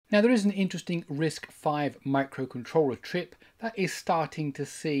Now there is an interesting RISC-V microcontroller chip that is starting to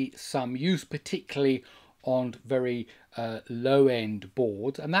see some use, particularly on very low-end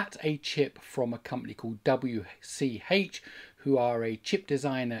boards, and that's a chip from a company called WCH, who are a chip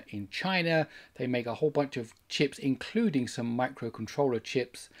designer in China. They make a whole bunch of chips, including some microcontroller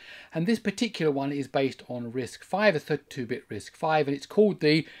chips, and this particular one is based on RISC-V, a 32-bit RISC-V, and it's called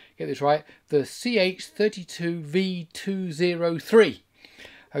the, get this right, the CH32V203.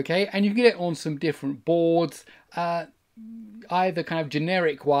 Okay, and you can get it on some different boards, either kind of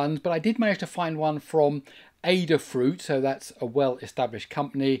generic ones, but I did manage to find one from Adafruit, so that's a well-established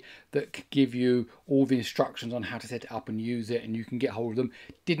company that could give you all the instructions on how to set it up and use it, and you can get hold of them.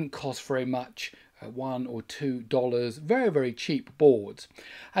 Didn't cost very much, $1 or $2, very, very cheap boards.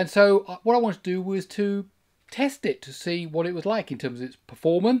 And so what I wanted to do was to test it to see what it was like in terms of its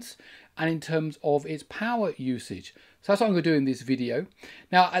performance and in terms of its power usage. So that's what I'm going to do in this video.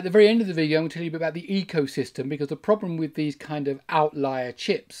 Now at the very end of the video I'm going to tell you a bit about the ecosystem, because the problem with these kind of outlier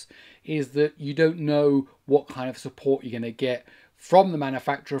chips is that you don't know what kind of support you're going to get from the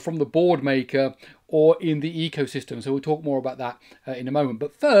manufacturer, from the board maker, or in the ecosystem. So we'll talk more about that in a moment.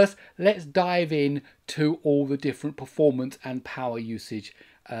 But first, let's dive in to all the different performance and power usage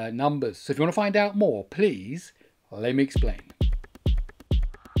numbers. So if you want to find out more, please let me explain.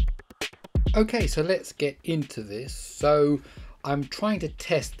 Okay, so let's get into this. So I'm trying to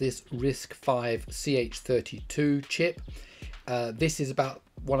test this RISC-V CH32 chip. This is about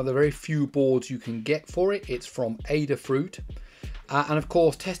one of the very few boards you can get for it. It's from Adafruit. And of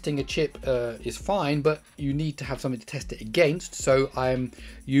course, testing a chip is fine, but you need to have something to test it against. So I'm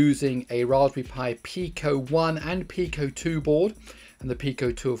using a Raspberry Pi Pico 1 and Pico 2 board. And the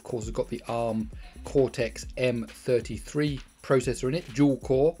Pico 2, of course, has got the ARM Cortex M33 processor in it, dual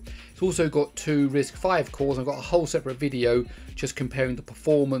core. It's also got two RISC-V cores. I've got a whole separate video just comparing the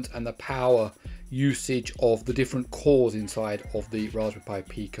performance and the power usage of the different cores inside of the Raspberry Pi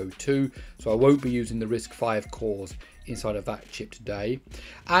Pico 2. So I won't be using the RISC-V cores inside of that chip today.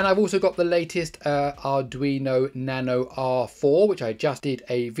 And I've also got the latest Arduino Nano R4, which I just did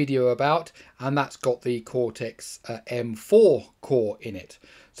a video about, and that's got the Cortex M4 core in it.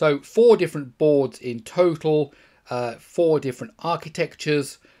 So 4 different boards in total, 4 different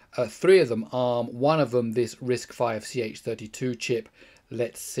architectures, 3 of them ARM, 1 of them this RISC-V CH32 chip.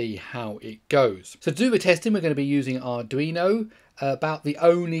 Let's see how it goes. So to do the testing, we're going to be using Arduino. About the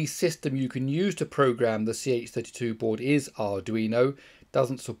only system you can use to program the CH32 board is Arduino.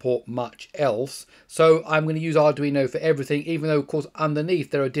 Doesn't support much else. So I'm going to use Arduino for everything, even though of course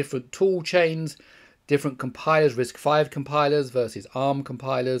underneath there are different tool chains, different compilers, RISC-V compilers versus ARM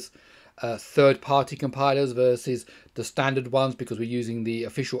compilers, third-party compilers versus the standard ones, because we're using the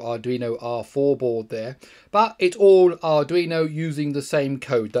official Arduino R4 board there. But it's all Arduino using the same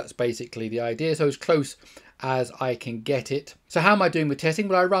code. That's basically the idea. So as close as I can get it. So how am I doing with testing?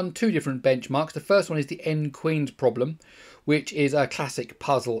 Well, I run 2 different benchmarks. The first one is the n queens problem, which is a classic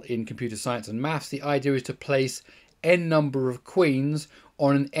puzzle in computer science and maths. The idea is to place n number of queens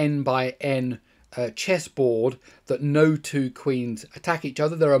on an n by n chessboard that no 2 queens attack each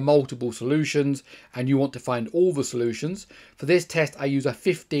other. There are multiple solutions and you want to find all the solutions. For this test I use a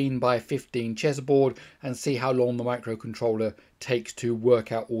 15 by 15 chessboard and see how long the microcontroller takes to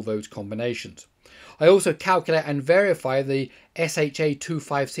work out all those combinations. I also calculate and verify the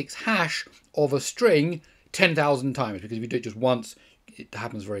SHA-256 hash of a string 10,000 times, because if you do it just once it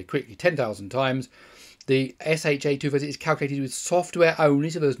happens very quickly. 10,000 times. The SHA-256 is calculated with software only,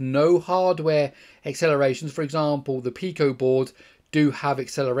 so there's no hardware accelerations. For example, the Pico boards do have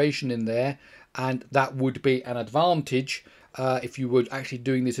acceleration in there, and that would be an advantage if you were actually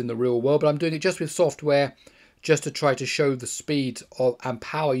doing this in the real world. But I'm doing it just with software, just to try to show the speed of and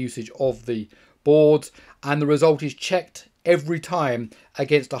power usage of the boards, and the result is checked every time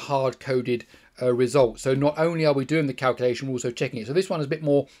against a hard-coded result. So not only are we doing the calculation, we're also checking it. So this one is a bit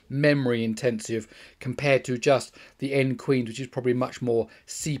more memory intensive compared to just the n queens, which is probably much more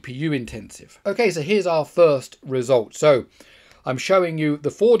CPU intensive. Okay, so here's our first result. So I'm showing you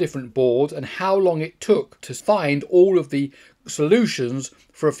the 4 different boards and how long it took to find all of the solutions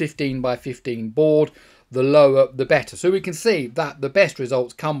for a 15 by 15 board. The lower the better. So we can see that the best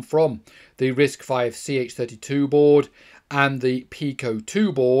results come from the RISC-V CH32 board and the Pico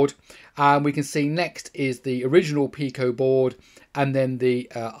 2 board, and we can see next is the original Pico board and then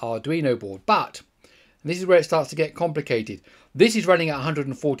the Arduino board. But this is where it starts to get complicated. This is running at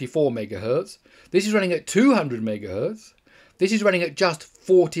 144 megahertz. This is running at 200 megahertz. This is running at just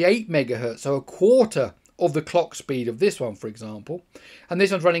 48 megahertz, so a quarter of the clock speed of this one, for example, and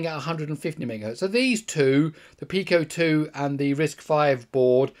this one's running at 150 megahertz. So these two, the Pico 2 and the RISC-V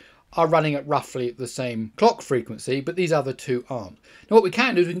board, are running at roughly the same clock frequency, but these other two aren't. Now what we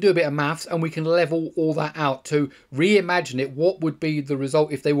can do is we can do a bit of maths and we can level all that out to reimagine it. What would be the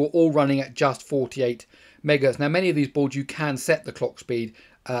result if they were all running at just 48 megahertz? Now many of these boards you can set the clock speed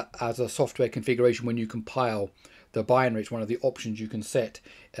as a software configuration when you compile the binary. It's one of the options you can set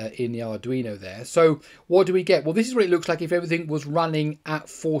in the Arduino there. So what do we get? Well, this is what it looks like if everything was running at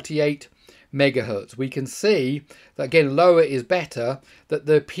 48 megahertz. We can see that, again, lower is better, that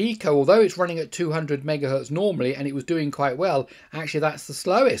the Pico, although it's running at 200 megahertz normally and it was doing quite well, actually that's the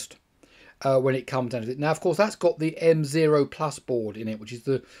slowest when it comes down to it. Now, of course, that's got the M0 Plus board in it, which is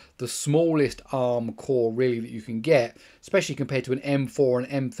the smallest ARM core really that you can get, especially compared to an M4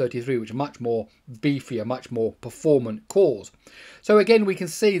 and M33, which are much more beefier, much more performant cores. So again, we can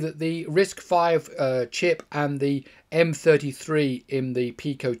see that the RISC-V chip and the M33 in the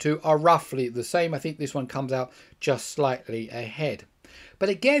Pico 2 are roughly the same. I think this one comes out just slightly ahead. But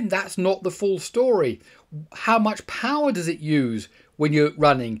again, that's not the full story. How much power does it use when you're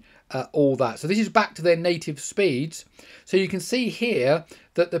running all that? So this is back to their native speeds. So you can see here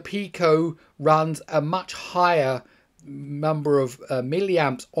that the Pico runs a much higher number of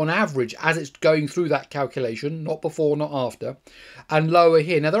milliamps on average as it's going through that calculation, not before, not after, and lower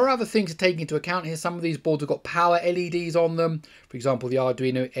here. Now there are other things to take into account here. Some of these boards have got power LEDs on them. For example, the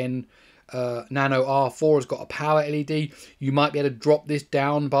Arduino Nano R4 has got a power LED. You might be able to drop this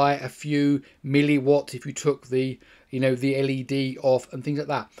down by a few milliwatts if you took the the LED off and things like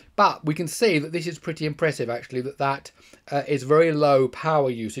that. But we can see that this is pretty impressive actually, that is very low power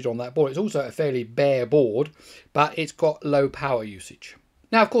usage on that board. It's also a fairly bare board, but it's got low power usage.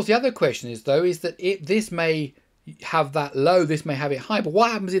 Now, of course, the other question is though, is that this may have that low, this may have it high, but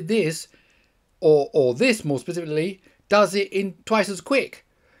what happens if this, or this more specifically, does it in twice as quick?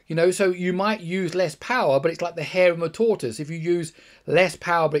 So you might use less power, but it's like the hare and the tortoise. If you use less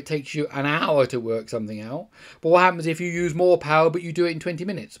power, but it takes you an hour to work something out. But what happens if you use more power, but you do it in 20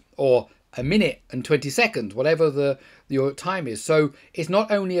 minutes or a minute and 20 seconds, whatever your time is? So it's not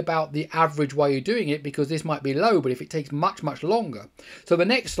only about the average while you're doing it, because this might be low, but if it takes much, much longer. So the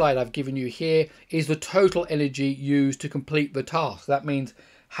next slide I've given you here is the total energy used to complete the task. That means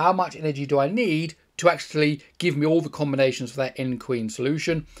how much energy do I need to actually give me all the combinations for that n-queen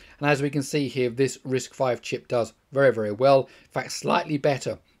solution. And as we can see here, this RISC-V chip does very, very well. In fact, slightly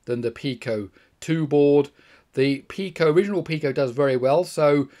better than the Pico 2 board. The original Pico does very well,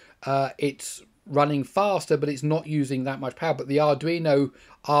 so it's running faster, but it's not using that much power. But the Arduino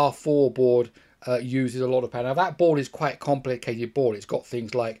R4 board uses a lot of power. Now that board is quite a complicated board. It's got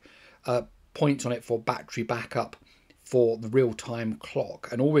things like points on it for battery backup, for the real-time clock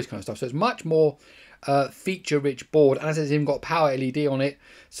and all this kind of stuff. So it's much more feature-rich board, and as it's even got power LED on it,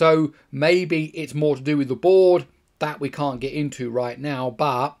 so maybe it's more to do with the board that we can't get into right now.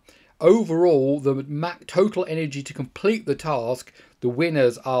 But overall, the total energy to complete the task, the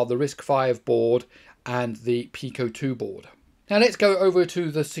winners are the RISC-V board and the Pico 2 board. Now let's go over to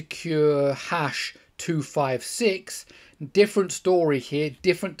the Secure Hash 256. Different story here,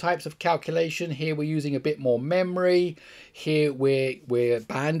 different types of calculation. Here we're using a bit more memory. Here where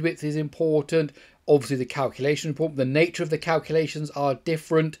bandwidth is important. Obviously the calculation is important. The nature of the calculations are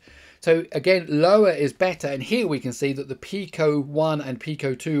different. So again, lower is better. And here we can see that the Pico 1 and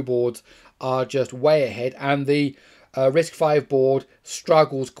Pico 2 boards are just way ahead. And the RISC-V board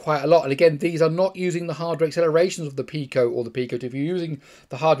struggles quite a lot. And again, these are not using the hardware accelerations of the Pico or the Pico 2. If you're using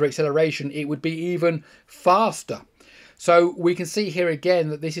the hardware acceleration, it would be even faster. So we can see here again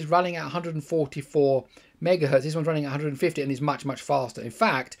that this is running at 144 megahertz. This one's running at 150 and is much, much faster. In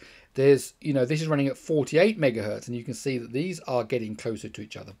fact, this is running at 48 megahertz, and you can see that these are getting closer to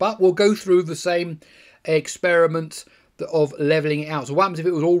each other. But we'll go through the same experiments of leveling it out. So what happens if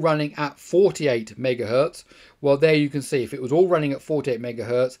it was all running at 48 megahertz? Well, there you can see if it was all running at 48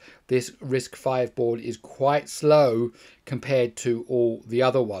 megahertz, this RISC-V board is quite slow compared to all the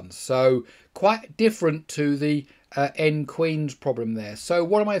other ones. So quite different to the n-queens problem there. So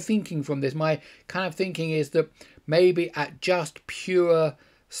what am I thinking from this? My kind of thinking is that maybe at just pure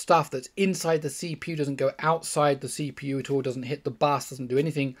stuff that's inside the CPU, doesn't go outside the CPU at all, doesn't hit the bus, doesn't do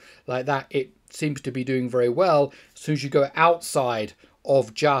anything like that, it seems to be doing very well. As soon as you go outside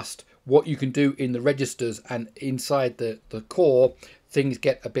of just what you can do in the registers and inside the core, things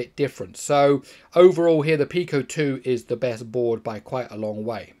get a bit different. So overall here, the Pico 2 is the best board by quite a long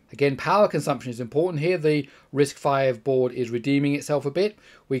way. Again, power consumption is important here. The RISC-V board is redeeming itself a bit.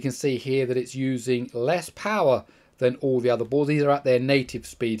 We can see here that it's using less power than all the other boards. These are at their native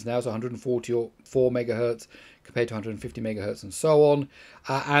speeds now, so 144 megahertz compared to 150 megahertz and so on.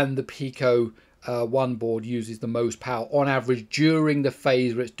 And the Pico 1 board uses the most power on average during the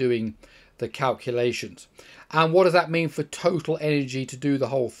phase where it's doing the calculations. And what does that mean for total energy to do the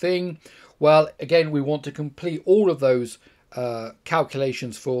whole thing? Well, again, we want to complete all of those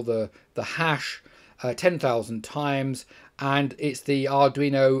calculations for the hash 10,000 times, and it's the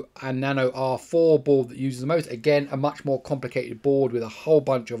Arduino Nano R4 board that uses the most. Again, a much more complicated board with a whole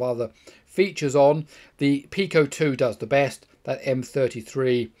bunch of other features on. The Pico 2 does the best, that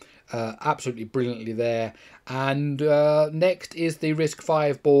M33 absolutely brilliantly there. And next is the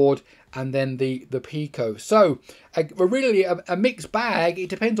RISC-V board, and then the Pico. So really a mixed bag. It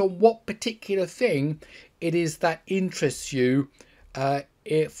depends on what particular thing it is that interests you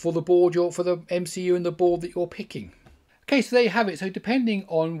for the board, for the MCU and the board that you're picking. Okay, so there you have it. So depending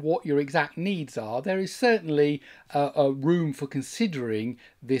on what your exact needs are, there is certainly a room for considering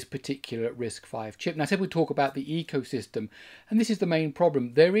this particular RISC-V chip. Now, I said we'd talk about the ecosystem, and this is the main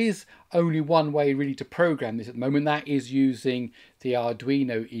problem. There is only one way really to program this at the moment, that is using the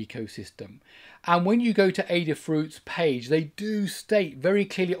Arduino ecosystem. And when you go to Adafruit's page, they do state very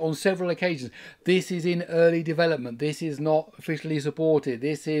clearly on several occasions, this is in early development, this is not officially supported,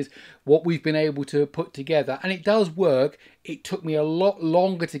 this is what we've been able to put together. And it does work. It took me a lot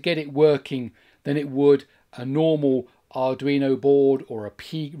longer to get it working than it would a normal Arduino board or a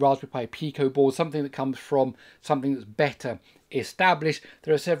Raspberry Pi Pico board, something that comes from something that's better established.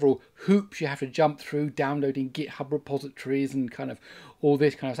 There are several hoops you have to jump through, downloading GitHub repositories and kind of all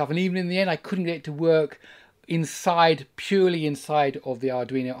this kind of stuff. And even in the end, I couldn't get it to work purely inside of the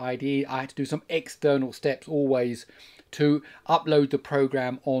Arduino IDE. I had to do some external steps always to upload the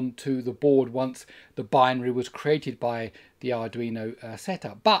program onto the board once the binary was created by the Arduino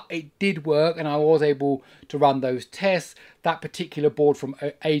setup. But it did work, and I was able to run those tests. That particular board from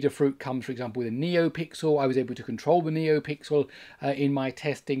Adafruit comes, for example, with a NeoPixel. I was able to control the NeoPixel in my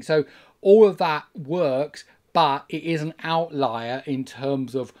testing. So all of that works, but it is an outlier in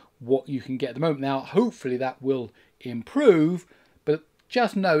terms of what you can get at the moment. Now, hopefully that will improve, but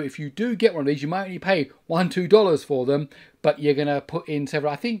just know if you do get one of these, you might only pay $1, $2 for them, but you're going to put in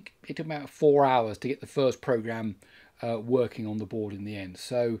several. I think it took about 4 hours to get the first program working on the board in the end.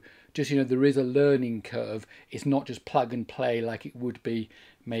 So just, you know, there is a learning curve. It's not just plug and play like it would be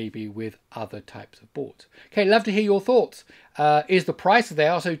maybe with other types of boards. Okay, love to hear your thoughts. Is the price that they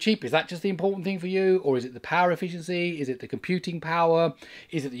are so cheap, is that just the important thing for you? Or is it the power efficiency? Is it the computing power?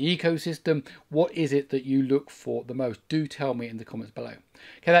 Is it the ecosystem? What is it that you look for the most? Do tell me in the comments below.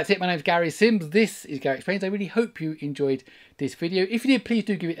 Okay, that's it. My name's Gary Sims. This is Gary Explains. I really hope you enjoyed this video. If you did, please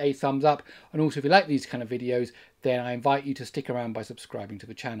do give it a thumbs up. And also, if you like these kind of videos, then I invite you to stick around by subscribing to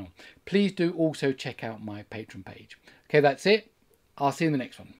the channel. Please do also check out my Patreon page. Okay, that's it. I'll see you in the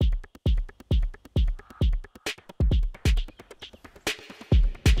next one.